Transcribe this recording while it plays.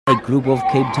group of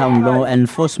Cape Town law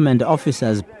enforcement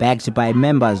officers backed by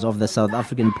members of the South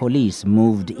African police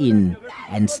moved in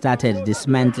and started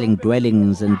dismantling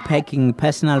dwellings and packing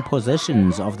personal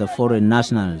possessions of the foreign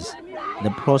nationals.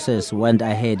 The process went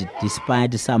ahead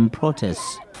despite some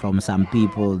protests from some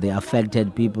people. The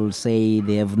affected people say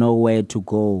they have nowhere to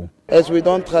go. As we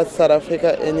don't trust South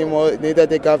Africa anymore, neither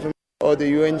the government or the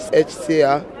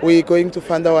UNHCR, we're going to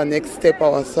find our next step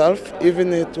ourselves.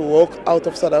 Even to walk out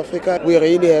of South Africa, we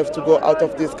really have to go out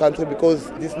of this country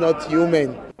because it's not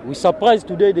human. We're surprised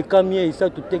today they come here,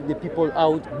 decide to take the people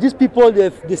out. These people,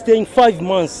 they're staying 5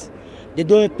 months. They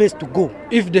don't have a place to go.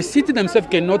 If the city themselves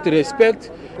cannot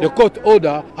respect the court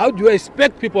order, how do you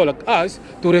expect people like us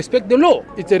to respect the law?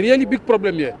 It's a really big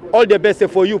problem here. All the best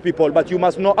for you people, but you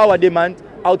must know our demand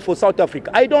out for South Africa.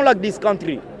 I don't like this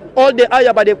country. All the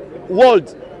higher by the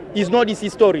world is not this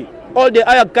history. All the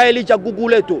higher Kailicha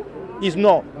Guguleto is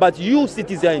not. But you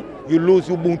citizen, you lose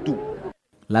Ubuntu.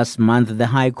 Last month, the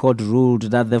High Court ruled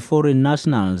that the foreign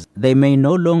nationals, they may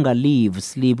no longer live,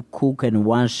 sleep, cook and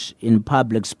wash in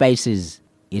public spaces.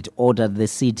 It ordered the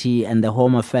city and the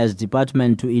Home Affairs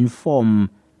Department to inform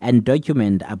and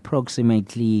document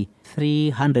approximately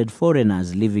 300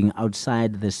 foreigners living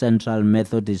outside the Central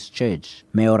Methodist Church.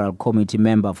 Mayoral Committee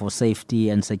member for Safety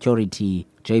and Security,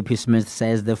 J.P. Smith,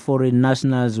 says the foreign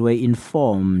nationals were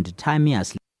informed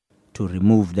timeously to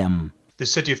remove them. The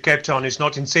city of Cape Town is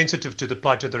not insensitive to the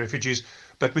plight of the refugees,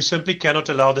 but we simply cannot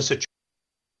allow the situation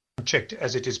unchecked,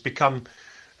 as it has become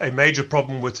a major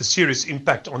problem with a serious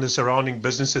impact on the surrounding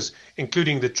businesses,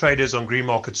 including the traders on Green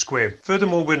Market Square.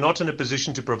 Furthermore, we're not in a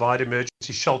position to provide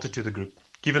emergency shelter to the group,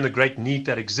 given the great need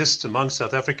that exists among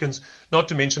South Africans, not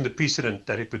to mention the precedent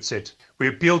that it would set. We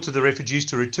appeal to the refugees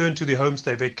to return to the homes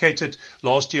they vacated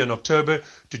last year in October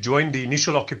to join the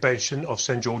initial occupation of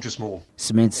St. George's Mall.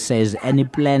 Smith says any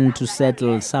plan to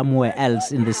settle somewhere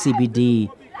else in the CBD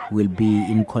will be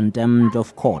in contempt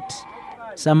of court.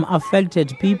 Some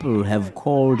affected people have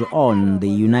called on the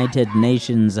United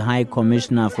Nations High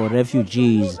Commissioner for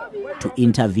Refugees to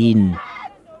intervene.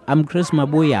 I'm Chris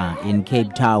Mabuya in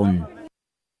Cape Town.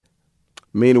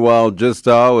 Meanwhile, just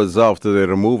hours after their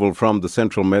removal from the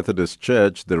Central Methodist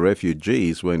Church, the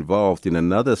refugees were involved in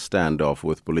another standoff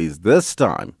with police, this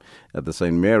time at the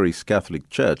St. Mary's Catholic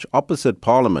Church opposite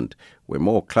Parliament, where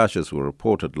more clashes were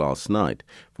reported last night.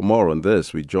 For more on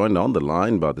this, we joined on the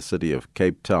line by the City of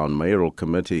Cape Town Mayoral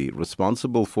Committee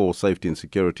responsible for safety and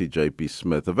security, J.P.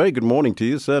 Smith. A very good morning to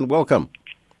you, sir, and welcome.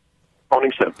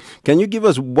 Morning, sir. Can you give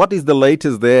us what is the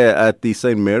latest there at the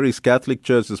St. Mary's Catholic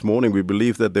Church this morning? We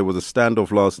believe that there was a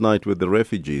standoff last night with the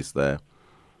refugees there.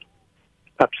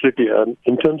 Absolutely.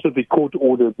 In terms of the court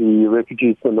order, the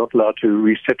refugees were not allowed to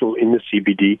resettle in the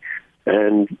CBD,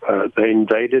 and they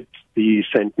invaded the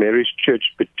St. Mary's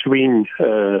Church between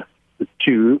the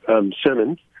two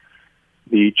sermons.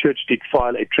 The church did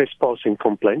file a trespassing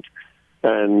complaint,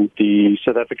 and the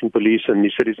South African police and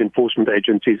the city's enforcement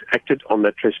agencies acted on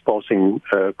that trespassing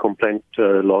complaint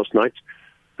last night.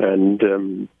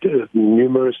 And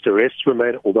numerous arrests were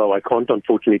made, although I can't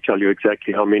unfortunately tell you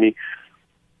exactly how many.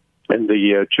 And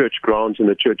the church grounds and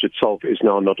the church itself is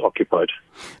now not occupied.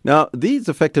 Now, these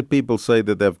affected people say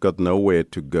that they've got nowhere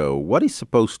to go. What is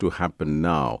supposed to happen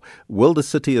now? Will the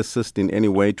city assist in any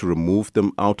way to remove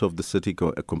them out of the city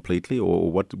completely,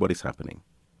 or what is happening?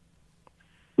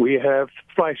 We have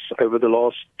twice over the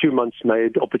last 2 months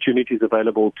made opportunities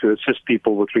available to assist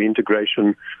people with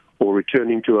reintegration or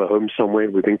returning to a home somewhere.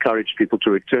 We've encouraged people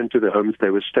to return to the homes they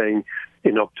were staying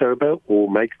in October or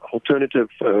make alternative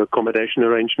accommodation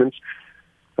arrangements.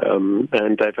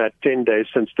 And they've had 10 days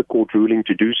since the court ruling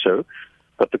to do so.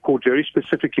 But the court very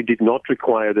specifically did not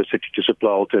require the city to supply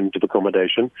alternative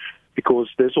accommodation because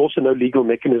there's also no legal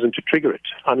mechanism to trigger it.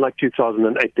 Unlike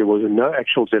 2008, there was no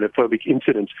actual xenophobic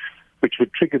incident which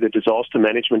would trigger the Disaster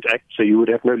Management Act, so you would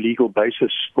have no legal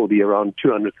basis for the around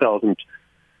 200,000,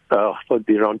 for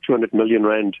the around 200 million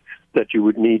rand that you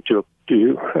would need to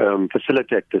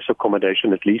facilitate this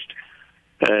accommodation at least.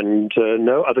 And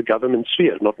no other government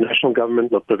sphere, not national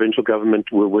government, not provincial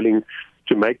government, were willing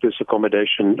to make this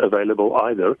accommodation available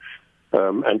either.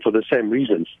 And for the same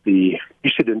reasons, the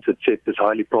precedent that set is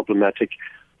highly problematic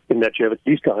in that you have at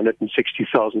least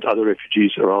 160,000 other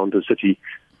refugees around the city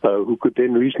who could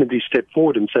then reasonably step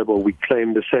forward and say, well, we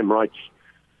claim the same rights.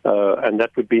 And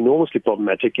that would be enormously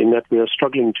problematic in that we are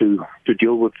struggling to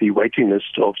deal with the waiting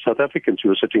list of South Africans who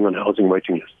are sitting on housing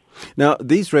waiting lists. Now,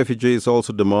 these refugees are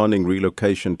also demanding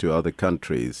relocation to other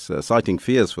countries, citing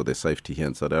fears for their safety here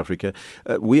in South Africa.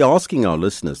 We're asking our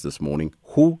listeners this morning,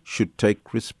 who should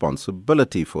take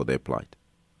responsibility for their plight?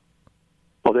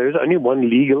 Well, there is only one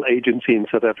legal agency in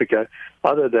South Africa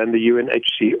other than the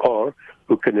UNHCR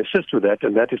who can assist with that,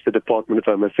 and that is the Department of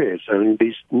Home Affairs. I mean,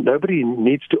 nobody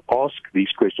needs to ask these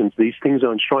questions. These things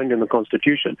are enshrined in the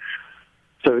Constitution.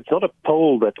 So it's not a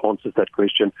poll that answers that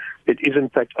question. It is, in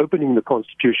fact, opening the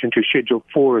Constitution to Schedule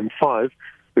 4 and 5,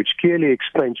 which clearly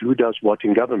explains who does what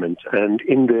in government. And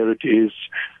in there it is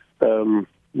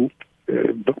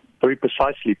very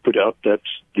precisely put out that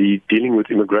the dealing with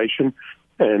immigration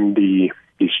and the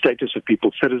status of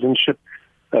people's citizenship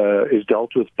is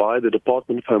dealt with by the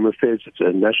Department of Home Affairs. It's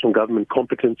a national government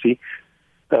competency.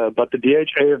 But the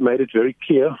DHA have made it very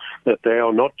clear that they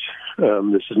are not,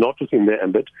 this is not within their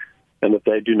ambit, and that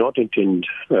they do not intend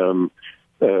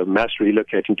mass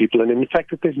relocating people. And in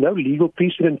fact, that there's no legal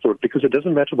precedent for it, because it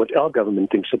doesn't matter what our government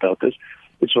thinks about this.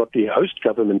 It's what the host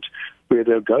government, where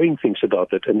they're going, thinks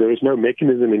about it. And there is no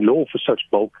mechanism in law for such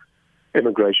bulk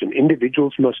immigration.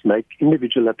 Individuals must make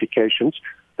individual applications,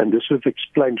 and this was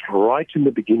explained right in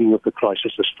the beginning of the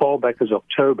crisis, as far back as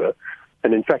October.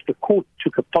 And in fact, the court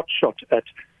took a pot shot at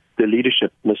the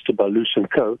leadership, Mr. Balus and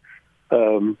co.,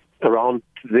 around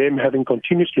them having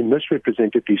continuously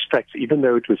misrepresented these facts, even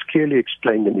though it was clearly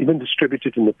explained and even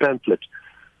distributed in the pamphlet.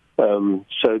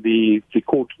 So the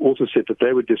court also said that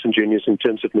they were disingenuous in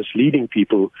terms of misleading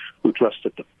people who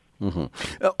trusted them.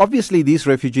 Mm-hmm. Obviously, these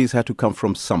refugees had to come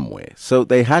from somewhere, so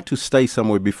they had to stay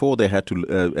somewhere before they had to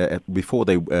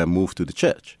moved to the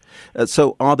church.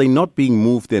 So, are they not being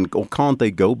moved then, or can't they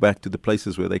go back to the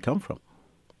places where they come from?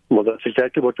 Well, that's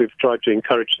exactly what we've tried to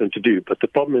encourage them to do. But the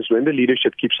problem is, when the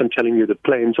leadership keeps on telling you the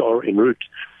planes are en route,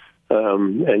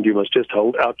 and you must just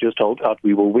hold out,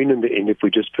 we will win in the end if we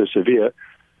just persevere,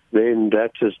 then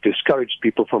that has discouraged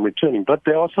people from returning. But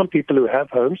there are some people who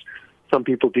have homes. Some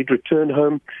people did return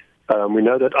home. We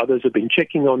know that others have been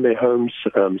checking on their homes.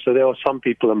 So there are some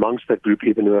people amongst that group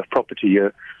even who have property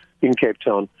here in Cape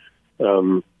Town.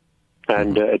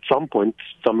 And at some point,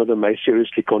 some of them may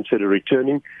seriously consider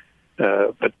returning.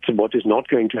 But what is not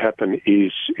going to happen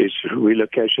is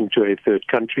relocation to a third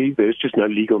country. There's just no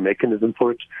legal mechanism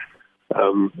for it.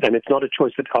 And it's not a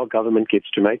choice that our government gets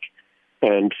to make.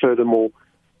 And furthermore,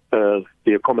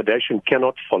 the accommodation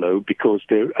cannot follow because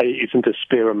there A, isn't a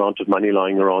spare amount of money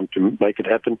lying around to make it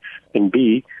happen, and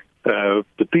B,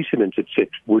 the precedent it set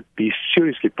would be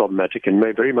seriously problematic and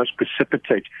may very much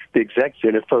precipitate the exact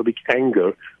xenophobic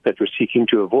anger that we're seeking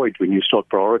to avoid when you start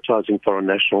prioritizing foreign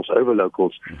nationals over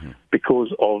locals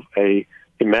because of a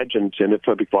imagined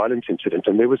xenophobic violence incident.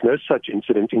 And there was no such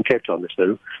incident in Cape Town. There's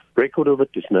no record of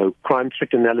it. There's no crime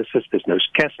threat analysis. There's no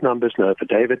CAS numbers, no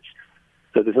affidavits.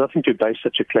 So there's nothing to base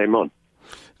such a claim on.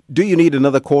 Do you need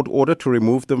another court order to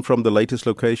remove them from the latest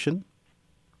location?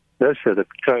 No, sir. The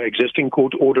existing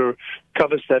court order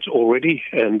covers that already,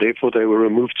 and therefore they were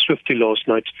removed swiftly last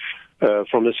night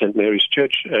from the St. Mary's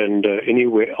Church, and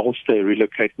anywhere else they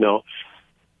relocate now,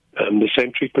 the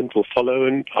same treatment will follow.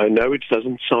 And I know it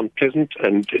doesn't sound pleasant,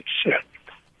 and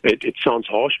it sounds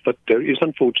harsh, but there is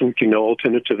unfortunately no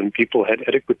alternative, and people had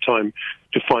adequate time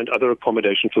to find other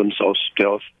accommodation for themselves. There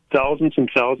are thousands and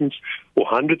thousands, or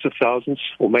hundreds of thousands,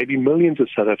 or maybe millions of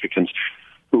South Africans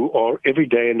who are every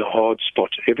day in a hard spot,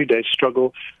 every day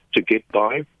struggle to get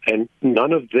by, and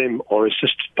none of them are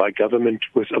assisted by government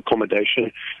with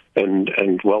accommodation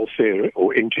and welfare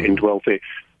or end-to-end welfare.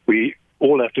 We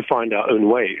all have to find our own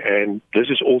way, and this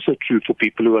is also true for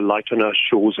people who are light on our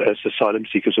shores as asylum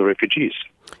seekers or refugees.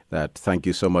 Thank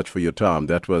you so much for your time.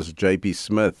 That was J.P.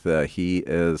 Smith. He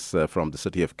is from the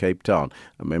city of Cape Town,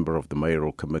 a member of the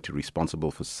mayoral committee responsible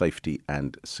for safety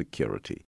and security.